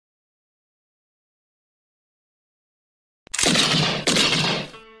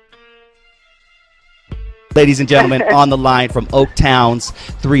Ladies and gentlemen, on the line from Oaktown's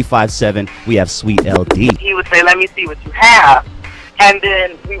 357, we have Sweet LD. He would say, let me see what you have. And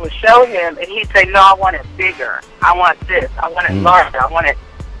then we would show him, and he'd say, no, I want it bigger. I want this. I want it larger. I want it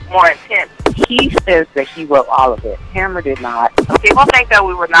more intense. He says that he wrote all of it. Hammer did not. People think that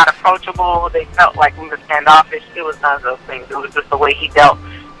we were not approachable. They felt like we were standoffish. It was none of those things. It was just the way he dealt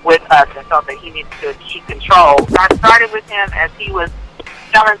with us and felt that he needed to keep control. I started with him as he was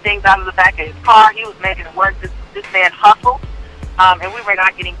selling things out of the back of his car. He was making it work. This man hustled, and we were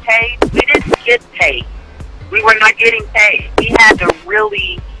not getting paid. We didn't get paid. We were not getting paid. We had to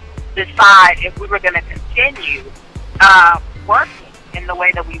really decide if we were going to continue working in the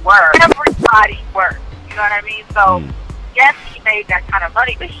way that we were. Everybody worked. You know what I mean? So, yes, he made that kind of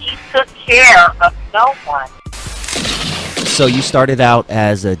money, but he took care of no one. So you started out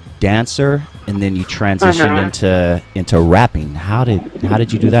as a dancer, and then you transitioned into rapping. How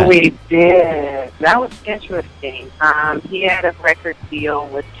did you do that? We did. That was interesting. He had a record deal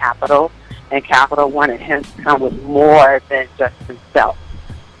with Capitol, and Capitol wanted him to come with more than just himself.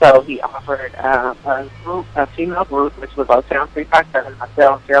 So he offered a female group, which was Oaktown 357,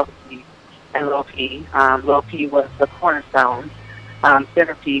 myself, Gerald P, and Lil P. Lil P was the cornerstone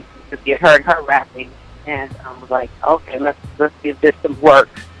centerpiece to get her rapping. And I was like, okay, let's give this some work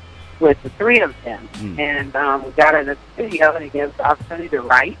with the three of them. And we got in the studio, and he gave us the opportunity to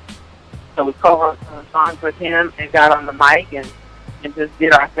write. So we co-wrote some songs with him and got on the mic and just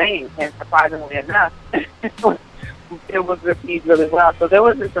did our thing. And surprisingly enough, it was received really well. So there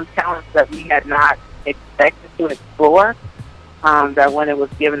was some talents that we had not expected to explore, that when it was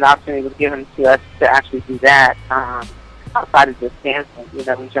given, the opportunity was given to us to actually do that, outside of just dancing, we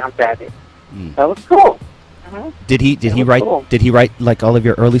jumped at it. So it was cool. Did he write? Cool. Did he write like all of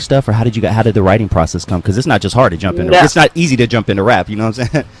your early stuff, or how did the writing process come? Because it's not just hard to jump into. It's not easy to jump into rap. You know what I'm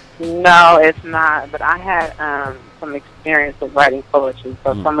saying? No, it's not. But I had some experience with writing poetry,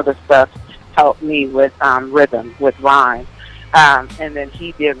 so some of the stuff helped me with rhythm, with rhyme, and then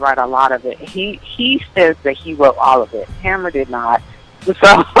he did write a lot of it. He says that he wrote all of it. Hammer did not. So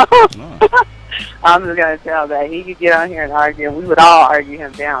I'm just going to tell that he could get on here and argue, and we would all argue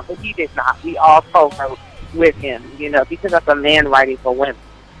him down, but he did not. We all co-wrote with him, because that's a man writing for women.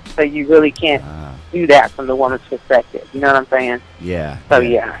 So you really can't do that from the woman's perspective. You know what I'm saying? Yeah. So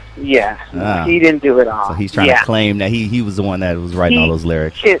yeah. He didn't do it all. So he's trying to claim that he was the one that was writing all those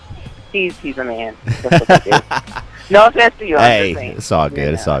lyrics. He's a man. That's what he did. No offense to you. Hey, it's all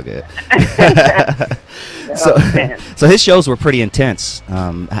good. It's all good. So his shows were pretty intense.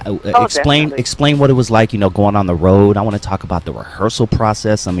 Explain what it was like, going on the road. I want to talk about the rehearsal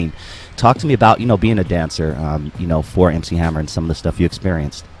process. I mean, talk to me about, being a dancer, for MC Hammer and some of the stuff you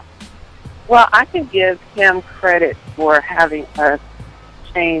experienced. Well, I can give him credit for having us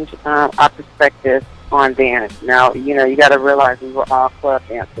change our perspective on dance. Now, you got to realize we were all club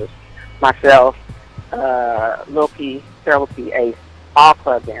dancers. Myself, Lil P, Gerald P, Ace, all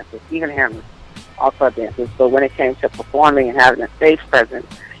club dancers, even Hammer, all club dancers. So when it came to performing and having a stage presence,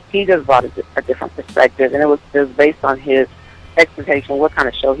 he just brought a different perspective, and it was based on his expectation, what kind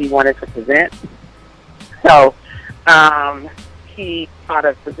of show he wanted to present. So he taught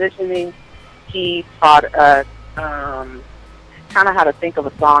us positioning. He taught us kind of how to think of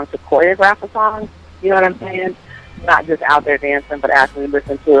a song, to choreograph a song. You know what I'm saying? Not just out there dancing, but actually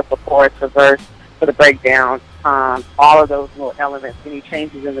listen to it for chorus, for verse, for the breakdowns, all of those little elements, any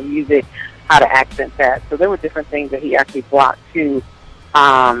changes in the music, how to accent that. So there were different things that he actually brought to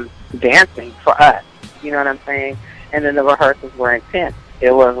dancing for us. You know what I'm saying? And then the rehearsals were intense.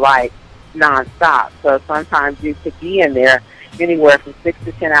 It was like nonstop. So sometimes you could be in there anywhere from 6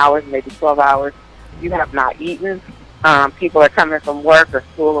 to 10 hours, maybe 12 hours. You have not eaten. People are coming from work or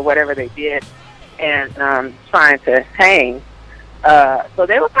school or whatever they did, and trying to hang. So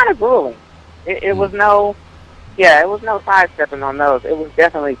they were kind of grueling. It was no sidestepping on those. It was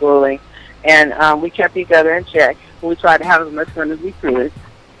definitely grueling. And we kept each other in check. We tried to have as much fun as we could,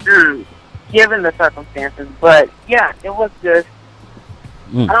 given the circumstances. But, yeah, it was just,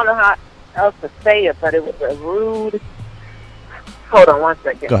 I don't know how else to say it, but it was a rude, hold on one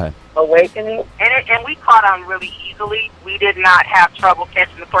second. Go ahead. Awakening. And we caught on really easily. We did not have trouble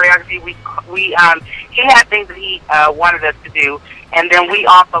catching the choreography. He had things that he wanted us to do, and then we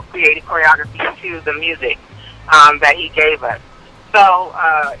also created choreography to the music that he gave us. So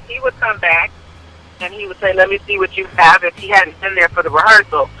he would come back, and he would say, let me see what you have. If he hadn't been there for the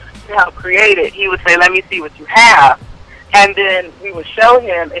rehearsal to help create it, he would say, let me see what you have. And then we would show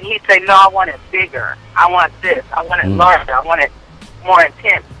him, and he'd say, no, I want it bigger. I want this. I want it larger. I want it more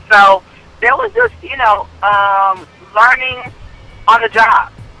intense. So there was just, learning on the job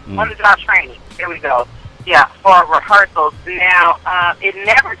training. There we go. Yeah, for rehearsals. Now, it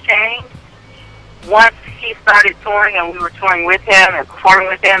never changed. Once he started touring and we were touring with him and performing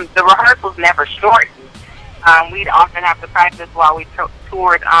with him, the rehearsals never shortened. We'd often have to practice while we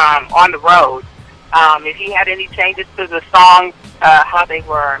toured on the road. If he had any changes to the songs, how they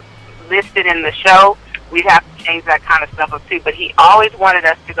were listed in the show, we'd have to change that kind of stuff up too. But he always wanted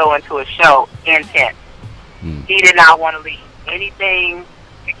us to go into a show intense. He did not want to leave anything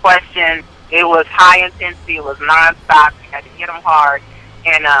to question. It was high intensity. It was nonstop. You had to hit them hard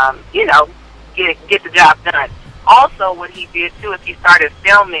and, you know, get the job done. Also, what he did too is he started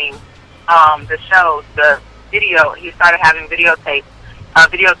filming the shows, the video. He started having videotape,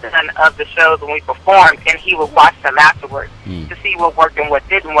 video done of the shows when we performed, and he would watch them afterwards to see what worked and what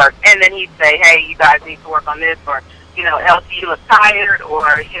didn't work. And then he'd say, "Hey, you guys need to work on this," or, you know, "LT, you look tired,"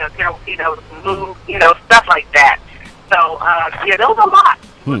 or, you know, move, you know, stuff like that. So, yeah, there was a lot.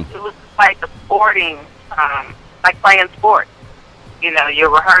 It was like the sporting, like playing sports. You know, you're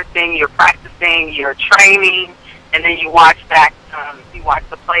rehearsing, you're practicing, you're training, and then you watch back, you watch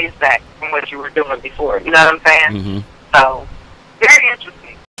the plays back from what you were doing before. You know what I'm saying? So, very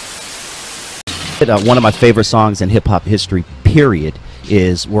interesting. One of my favorite songs in hip-hop history, period,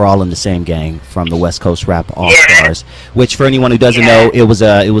 is "We're All in the Same Gang" from the West Coast Rap All-Stars, which, for anyone who doesn't know, it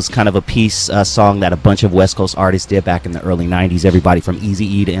was kind of a peace song that a bunch of West Coast artists did back in the early 90s. Everybody from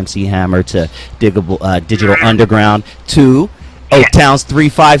Eazy-E to MC Hammer to Digital Underground to Oaktown's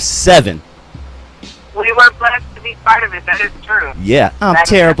 357. We were blessed to be part of it. That is true. Yeah, I'm that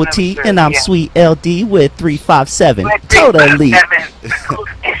Terrible T, and I'm Sweet LD with 357. Totally.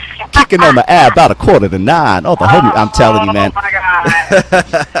 Kicking on the ab about 8:45. Oh, the homie, I'm telling you, man. Oh, my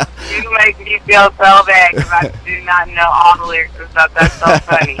God. You make me feel so bad because I do not know all the lyrics and stuff. That's so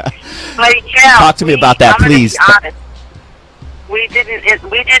funny. But, yeah. Talk to me about that, please. We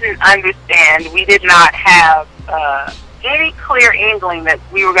didn't understand. We did not have any clear inkling that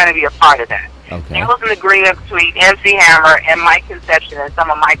we were going to be a part of that. Okay. It was an agreement between MC Hammer and Mike Conception and some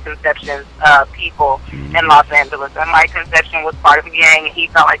of Mike Conception's people in Los Angeles. And Mike Conception was part of a gang, and he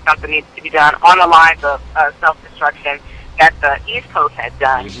felt like something needed to be done on the lines of self-destruction that the East Coast had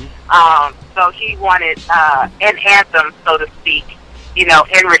done. So he wanted an anthem, so to speak, you know,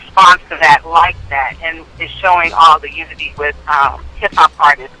 in response to that, like that, and is showing all the unity with hip-hop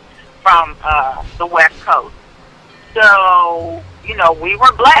artists from the West Coast. So, you know, we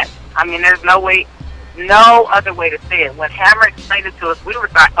were blessed. I mean, there's no other way to say it. When Hammer explained it to us, we were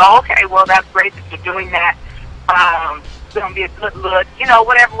like, "Oh, okay, well, that's great that you're doing that. It's going to be a good look, you know,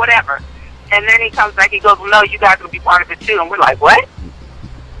 whatever. And then he comes back, he goes, "Well, no, you guys will be part of it too." And we're like, "What?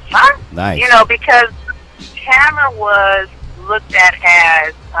 Huh?" Nice. You know, because Hammer was looked at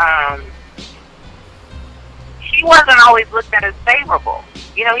as, he wasn't always looked at as favorable.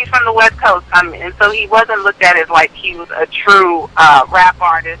 You know, he's from the West Coast, and so he wasn't looked at as like he was a true rap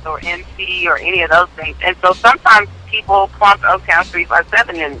artist or MC or any of those things. And so sometimes people clump Oaktown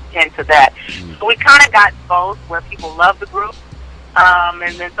 357 into that. So we kind of got both, where people loved the group,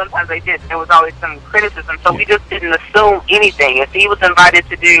 and then sometimes they didn't. There was always some criticism, so we just didn't assume anything. If he was invited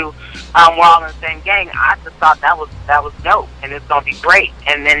to do "We're All in the Same Gang," I just thought that was dope, and it's going to be great.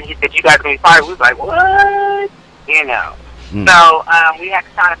 And then he said, "You guys are going to be part of it." We was like, "What?" You know. So we had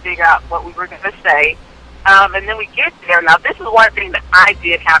to kind of figure out what we were going to say. And then we get there. Now, this is one thing that I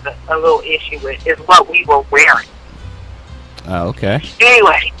did have a little issue with, is what we were wearing. Oh, okay.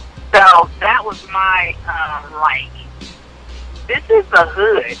 Anyway, so that was my, like, this is the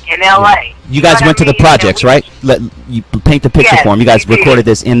hood in L.A. You guys went to the projects, right? You paint the picture for them. You guys recorded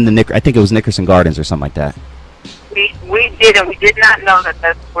this in the I think it was Nickerson Gardens or something like that. We did, and we did not know that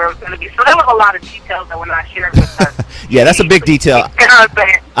that's where it was going to be. So there was a lot of details that were not shared with us. Yeah, that's a big detail. You know what I'm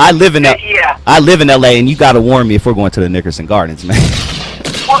saying? I live in L.A., and you got to warn me if we're going to the Nickerson Gardens, man.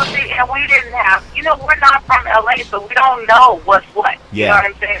 Well, see, and we didn't have, you know, we're not from L.A., so we don't know what's what. Yeah. You know what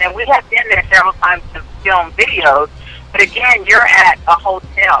I'm saying? And we have been there several times to film videos, but again, you're at a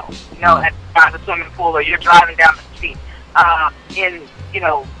hotel, you know, by the swimming pool, or you're driving down the street in, you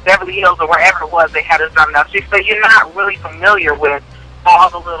know, Beverly Hills or wherever it was they had us driving down the street. So you're not really familiar with all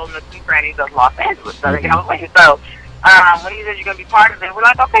the little nooks and crannies of Los Angeles, Southern California. So when he said you're going to be part of it, we're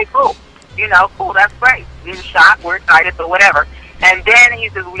like, okay, cool. You know, cool, that's great. We were shocked, we're excited, but whatever. And then he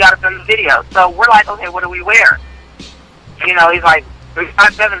says, we got to film the video. So we're like, okay, what do we wear? You know, he's like,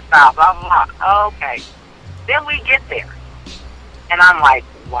 357 style, blah, blah, blah. Okay. Then we get there. And I'm like,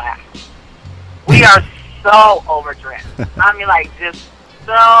 wow. We are so overdressed. I mean, like, just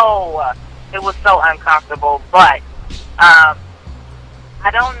so, it was so uncomfortable. But I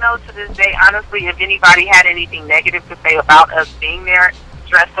don't know to this day, honestly, if anybody had anything negative to say about us being there,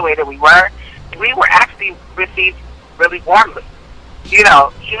 dressed the way that we were. we were actually received really warmly. You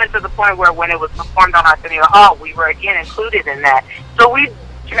know, even to the point where when it was performed on Arsenio Hall, we were again included in that. So we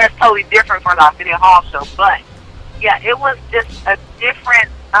dressed totally different from the Arsenio Hall show, but yeah, it was just a different.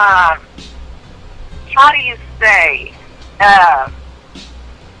 How do you say?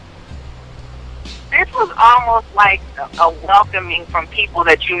 This was almost like a welcoming from people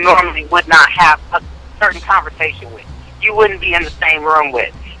that you normally would not have a certain conversation with. You wouldn't be in the same room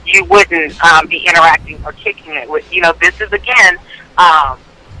with. You wouldn't be interacting or kicking it with. You know, this is, again,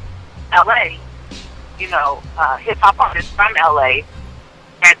 L.A., you know, hip-hop artists from L.A.,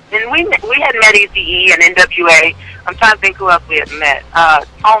 and we had met EZE and NWA. I'm trying to think who else we had met.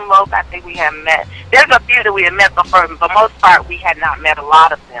 Tone Loc, I think we had met. There's a few that we had met before, but for the most part, we had not met a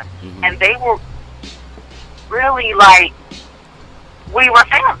lot of them. Mm-hmm. And they were really like, we were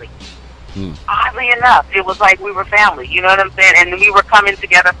family. Oddly enough, it was like we were family, you know what I'm saying? And we were coming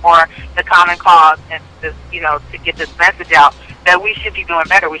together for the common cause and this, you know, to get this message out that we should be doing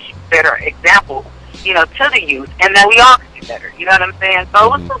better. We should be better example, you know, to the youth, and that we all could do better. You know what I'm saying? So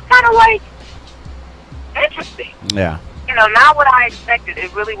it was just kind of like interesting. Yeah. You know, not what I expected.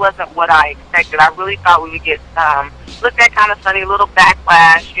 It really wasn't what I expected. I really thought we would get looked at kind of funny, a little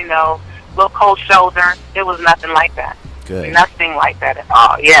backlash, you know, little cold shoulder. It was nothing like that. Good. Nothing like that at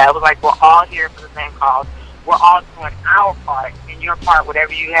all. Yeah, it was like we're all here for the same cause. We're all doing our part, and your part,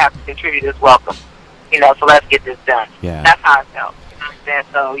 whatever you have to contribute, is welcome. You know, so let's get this done. Yeah. That's how I felt. You know what I'm saying?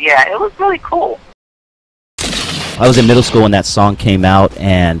 So, yeah, it was really cool. I was in middle school when that song came out,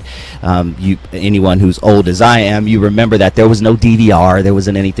 and anyone who's old as I am, you remember that there was no DVR, there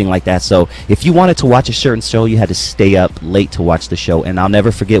wasn't anything like that. So if you wanted to watch a certain show, you had to stay up late to watch the show. And I'll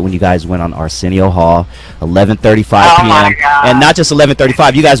never forget when you guys went on Arsenio Hall, 11:35 p.m. And not just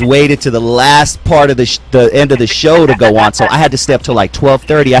 11:35, you guys waited to the last part of the end of the show to go on. So I had to stay up till like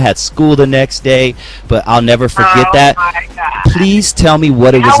 12:30. I had school the next day, but I'll never forget that. Please tell me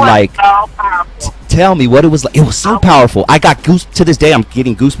what it was like. So tell me what it was like. It was so powerful. I got to this day. I'm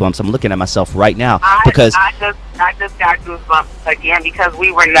getting goosebumps. I'm looking at myself right now because I just got goosebumps again because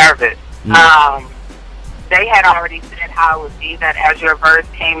we were nervous. They had already said how it would be that as your verse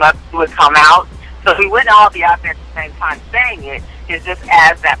came up, it would come out. So we wouldn't all be out there at the same time saying it. It's just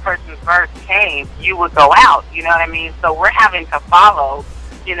as that person's verse came, you would go out. You know what I mean? So we're having to follow.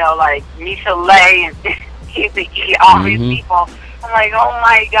 You know, like Michelet and EZE, all these people. I'm like, oh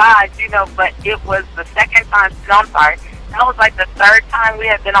my God, you know, but it was the second time, no, I'm sorry, that was like the third time we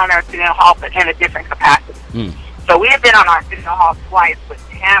had been on Arsenio Hall, but in a different capacity. So we had been on Arsenio Hall twice with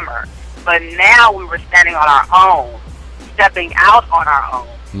Hammer, but now we were standing on our own, stepping out on our own,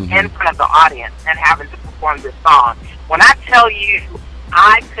 in front of the audience and having to perform this song. When I tell you,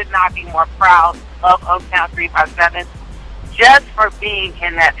 I could not be more proud of Oaktown 357, just for being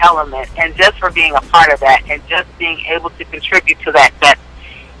in that element and just for being a part of that and just being able to contribute to that,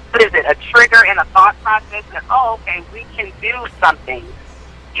 what is it, a trigger in a thought process that, oh, okay, we can do something,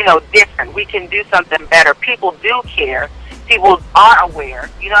 you know, different. We can do something better. People do care. People are aware.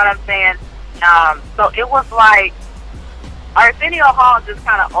 You know what I'm saying? So it was like Arsenio Hall just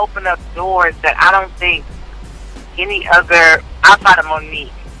kind of opened up doors that I don't think any other, outside of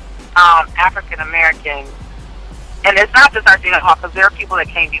Monique, African-American. And it's not just Arsenio Hall, because there are people that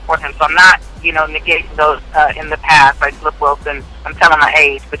came before him. So I'm not, you know, negating those in the past, like Flip Wilson. I'm telling my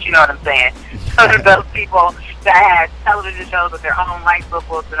age, but you know what I'm saying. Those people that had television shows with their own, like Flip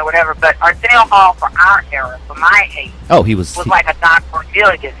Wilson or whatever. But Arsenio Hall, for our era, for my age, was like a Don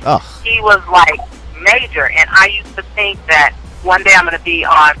Cornelius. He was like major, and I used to think that one day I'm going to be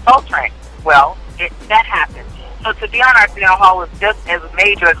on Soul Train. Well, that happened. So to be on Arsenio Hall was just as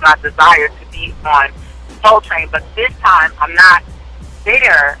major as my desire to be on Soul Train, but this time I'm not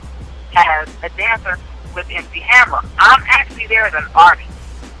there as a dancer with MC Hammer. I'm actually there as an artist.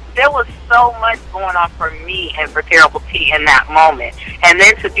 There was so much going on for me and for Terrible T in that moment, and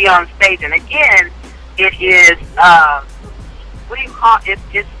then to be on stage, and again, it is what do you call it?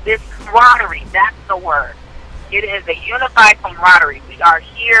 It's this camaraderie. That's the word. It is a unified camaraderie. We are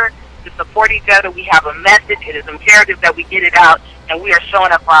here to support each other. We have a message. It is imperative that we get it out, and we are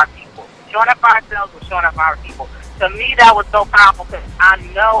showing up for our people. Showing up for ourselves, we're showing up for our people. To me, that was so powerful because I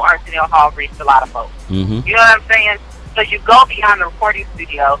know Arsenio Hall reached a lot of folks. You know what I'm saying? So you go beyond the recording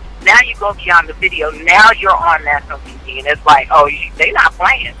studio. Now you go beyond the video. Now you're on national TV, and it's like, oh, they're not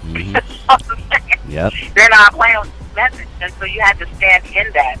playing. They're not playing with this message, and so you had to stand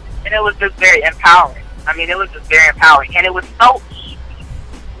in that, and it was just very empowering. I mean, it was just very empowering, and it was so easy.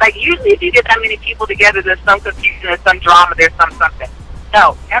 Like usually, if you get that many people together, there's some confusion, there's some drama, there's something.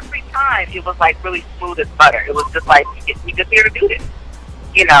 No, every time it was like really smooth as butter. It was just like, we just here to do this.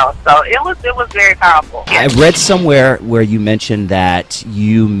 You know, so it was very powerful. I read somewhere where you mentioned that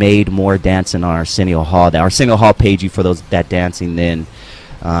you made more dancing on Arsenio Hall. That Arsenio Hall paid you for that dancing then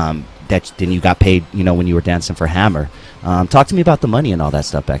you got paid, you know, when you were dancing for Hammer. Talk to me about the money and all that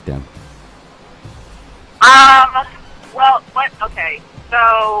stuff back then. Okay,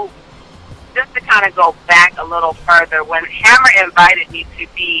 so just to kind of go back a little further, when Hammer invited me to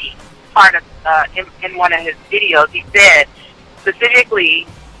be part of in one of his videos, he said specifically,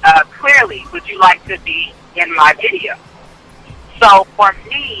 clearly, would you like to be in my video? So for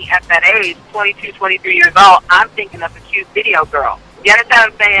me, at that age, 22, 23 years old, I'm thinking of the cute video girl. You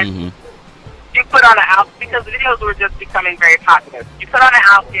understand what I'm saying? Mm-hmm. You put on an outfit, because the videos were just becoming very popular. You put on an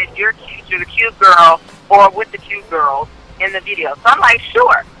outfit, you're cute, you're the cute girl, or with the cute girls in the video. So I'm like,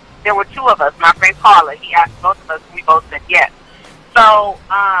 sure. There were two of us, my friend Carla. He asked both of us, we both said yes. So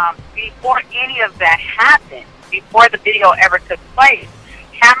before any of that happened, before the video ever took place,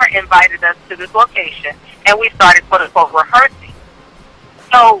 Hammer invited us to this location, and we started, quote unquote, rehearsing.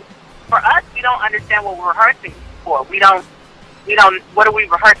 So for us, we don't understand what we're rehearsing for. We don't. What are we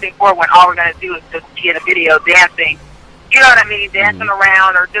rehearsing for when all we're going to do is just be in a video dancing? You know what I mean? Dancing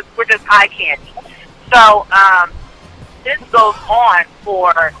around, or we're just eye candy. So this goes on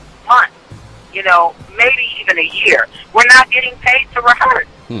for months. You know, maybe even a year. We're not getting paid to rehearse.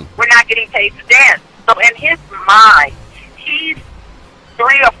 We're not getting paid to dance. So in his mind, he's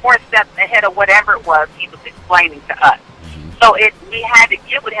 3 or 4 steps ahead of whatever it was he was explaining to us. So we had to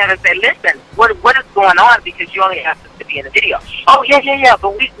get with him and say, listen, what is going on? Because you only have to be in the video. Oh, yeah,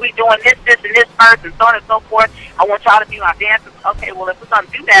 but we doing this, and this first, and so on and so forth. I want y'all to be my dancers. Okay, well, if we're going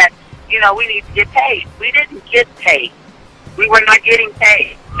to do that, you know, we need to get paid. We didn't get paid. We were not getting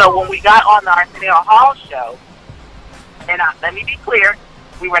paid. So when we got on the Arsenio Hall show, and let me be clear,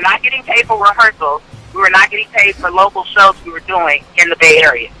 we were not getting paid for rehearsals. We were not getting paid for local shows we were doing in the Bay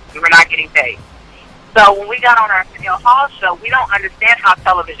Area. We were not getting paid. So when we got on our Arsenio Hall show, we don't understand how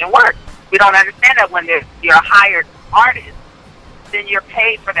television works. We don't understand that when you're a hired artist, then you're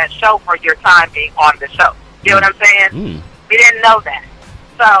paid for that show for your time being on the show. You know what I'm saying? We didn't know that.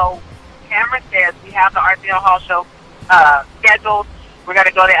 So Cameron says, we have the Arsenio Hall show scheduled. We're going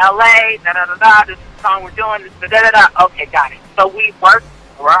to go to L.A., this is the song we're doing, Okay, got it. So we worked,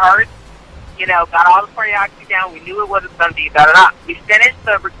 rehearsed, you know, got all the choreography down. We knew it was going to be, We finished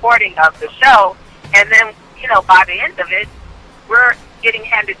the recording of the show, and then, you know, by the end of it, we're getting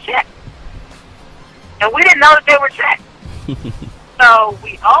handed checks. And we didn't know that they were checks. So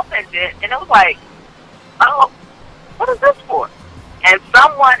we opened it, and it was like, oh, what is this for? And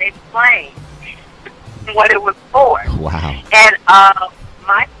someone explained what it was for. Wow. And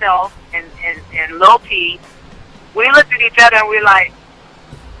myself and Lil P, we looked at each other and we're like,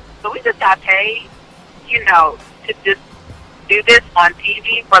 so we just got paid, you know, to just do this on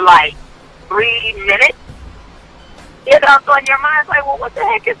TV for like 3 minutes? You know, so in your mind's like, well, what the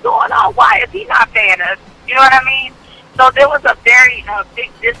heck is going on? Why is he not paying us? You know what I mean? So there was a very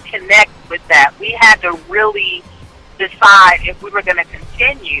big disconnect with that. We had to really decide if we were going to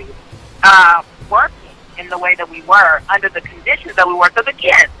continue working in the way that we were under the conditions that we were. Because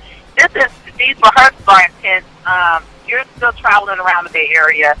again, these rehearsals are intense. You're still traveling around the Bay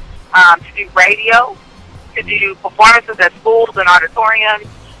Area to do radio, to do performances at schools and auditoriums,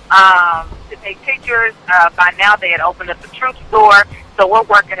 to take pictures. By now they had opened up the Truth Store, so we're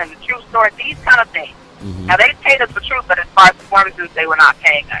working in the Truth Store, these kind of things. Now they paid us for Truth, but as far as performances, they were not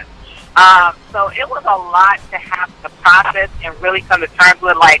paying us. So it was a lot to have to process and really come to terms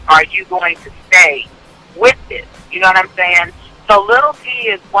with, like, are you going to stay with this? You know what I'm saying? So Little T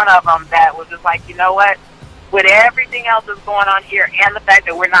is one of them that was just like, you know what? With everything else that's going on here and the fact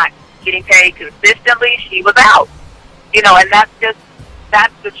that we're not getting paid consistently, she was out. You know, and that's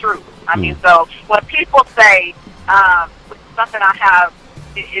the truth. I mean, so when people say, something I have,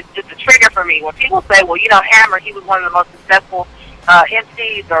 it's a trigger for me. When people say, well, you know, Hammer, he was one of the most successful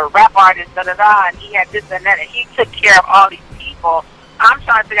MCs or rap artists, and he had this and that, and he took care of all these people, I'm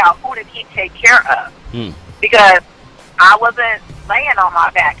trying to figure out who did he take care of. Because I wasn't laying on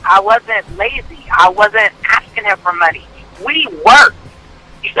my back. I wasn't lazy. I wasn't asking him for money. We worked.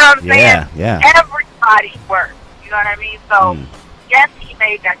 You know what I'm saying? Yeah. Everybody worked. You know what I mean? So, yes, he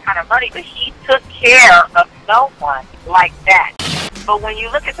made that kind of money, but he took care of no one like that. But when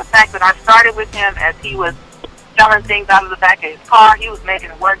you look at the fact that I started with him as he was selling things out of the back of his car, he was making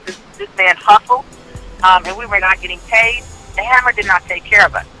this man hustle, and we were not getting paid, the Hammer did not take care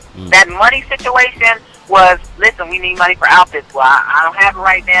of us. That money situation was, listen, we need money for outfits. Well, I don't have it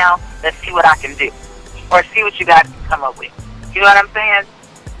right now. Let's see what I can do. Or see what you guys can come up with. You know what I'm saying?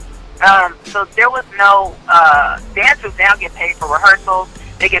 So there was no, dancers now get paid for rehearsals.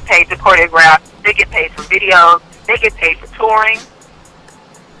 They get paid to choreograph. They get paid for videos. They get paid for touring.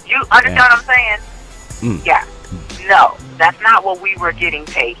 You understand what I'm saying? Mm. Yeah. No, that's not what we were getting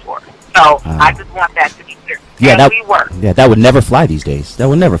paid for. So I just want that to be clear. Yeah, and we were. Yeah, that would never fly these days. That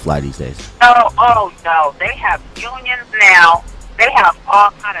would never fly these days. Oh no, they have unions now. They have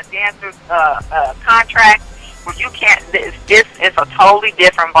all kind of dancers contracts where you can't. This is a totally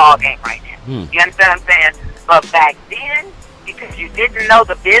different ball game right now. Mm. You understand what I'm saying? But back then, because you didn't know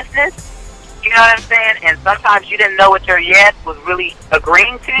the business. You know what I'm saying? And sometimes you didn't know what your yes was really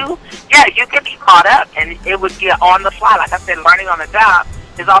agreeing to. Yeah, you could be caught up, and it would be on the fly. Like I said, learning on the job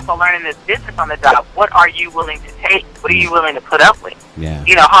is also learning this business on the job. What are you willing to take? What are you willing to put up with? Yeah.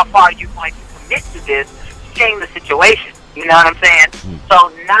 You know, how far are you going to commit to this, seeing the situation? You know what I'm saying? Mm.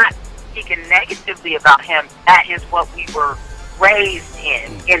 So not speaking negatively about him, that is what we were raised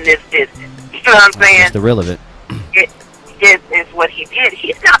in this business. You know what I'm saying? That's the real of it. It is what he did.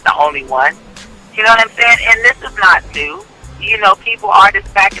 He's not the only one. You know what I'm saying? And this is not new. You know,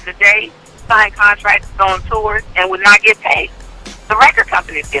 artists back in the day, signed contracts, go on tours, and would not get paid. The record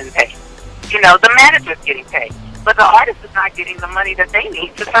company's getting paid. You know, the manager's getting paid. But the artist is not getting the money that they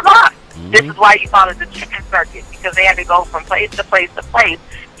need to survive. Mm-hmm. This is why you call it the chicken circuit, because they had to go from place to place to place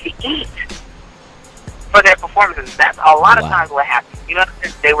to eat for their performances. That's a lot of times what happened. You know,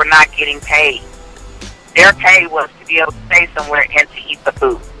 they were not getting paid. Their pay was to be able to stay somewhere and to eat the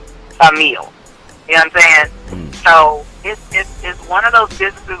food, a meal. You know what I'm saying? Mm. So it's one of those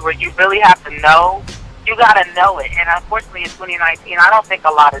businesses where you really have to know. You got to know it. And unfortunately, in 2019, I don't think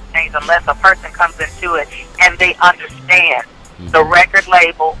a lot has changed unless a person comes into it and they understand the record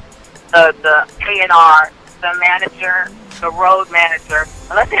label, the A&R, the manager, the road manager.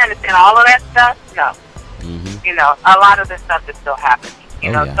 Unless they understand all of that stuff, no. Mm-hmm. You know, a lot of this stuff is still happening.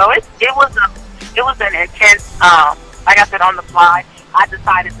 You know, so it was an intense. Like I said, on the fly, I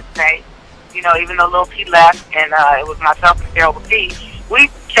decided to stay. You know, even though Lil P left, and it was myself and Terrible P, we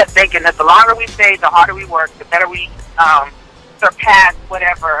kept thinking that the longer we stayed, the harder we worked, the better we surpassed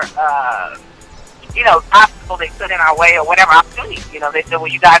whatever, you know, obstacle they put in our way or whatever opportunity. You know, they said, well,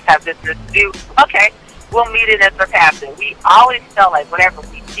 you guys have this to do. Okay, we'll meet it and surpass it. We always felt like whatever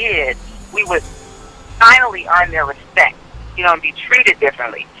we did, we would finally earn their respect, you know, and be treated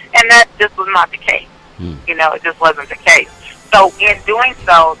differently. And that just was not the case. You know, it just wasn't the case. So in doing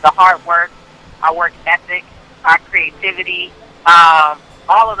so, the hard work, our work ethic, our creativity,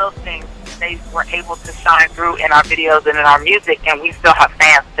 all of those things, they were able to shine through in our videos and in our music, and we still have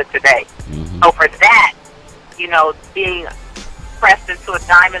fans to today. Mm-hmm. So for that, you know, being pressed into a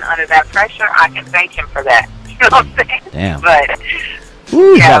diamond under that pressure, I can thank him for that. You know what I'm saying? Damn. But,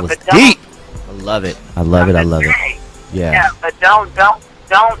 ooh, yeah, that was deep. I love it. I love it. I love it. Yeah. But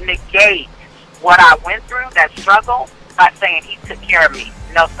don't negate what I went through, that struggle, by saying he took care of me.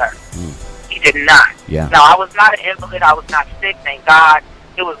 No, sir. He did not. Yeah. No, I was not an invalid. I was not sick. Thank God.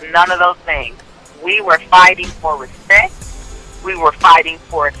 It was none of those things. We were fighting for respect. We were fighting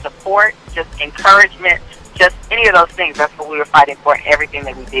for support, just encouragement, just any of those things. That's what we were fighting for in everything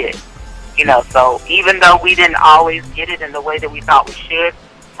that we did. You know, so even though we didn't always get it in the way that we thought we should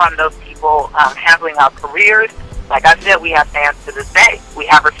from those people handling our careers, like I said, we have fans to this day. We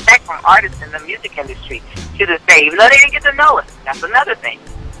have respect from artists in the music industry to this day, even though they didn't get to know us. That's another thing.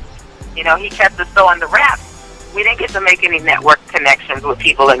 You know, he kept us so under wraps. We didn't get to make any network connections with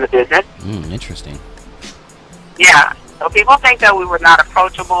people in the business. Interesting. Yeah. So people think that we were not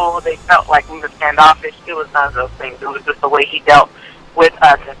approachable. They felt like we were standoffish. It was none of those things. It was just the way he dealt with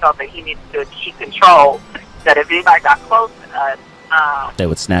us and felt that he needed to keep control, that if anybody got close to us, they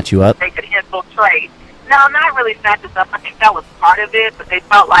would snatch you up? They could infiltrate. No, not really snatch us up. I think that was part of it, but they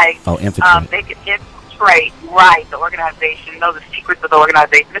felt like they could infiltrate, the organization, know the secrets of the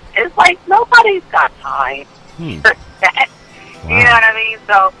organization. It's like nobody's got time for that. Wow. You know what I mean?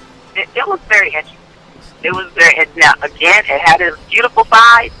 So it was very interesting. It was very, now again, it had its beautiful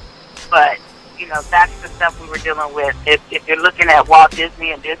side, but you know, that's the stuff we were dealing with. If you're looking at Walt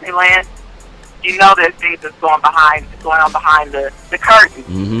Disney and Disneyland, you know there's things that's going on behind the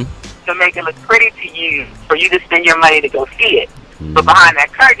curtain to make it look pretty to you, for you to spend your money to go see it. But behind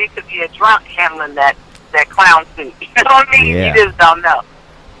that curtain, it could be a drunk handling that clown suit. You know what I mean? Yeah. You just don't know.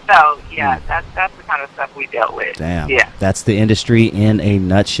 So, yeah, that's the kind of stuff we dealt with. Damn. Yeah. That's the industry in a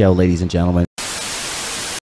nutshell, ladies and gentlemen.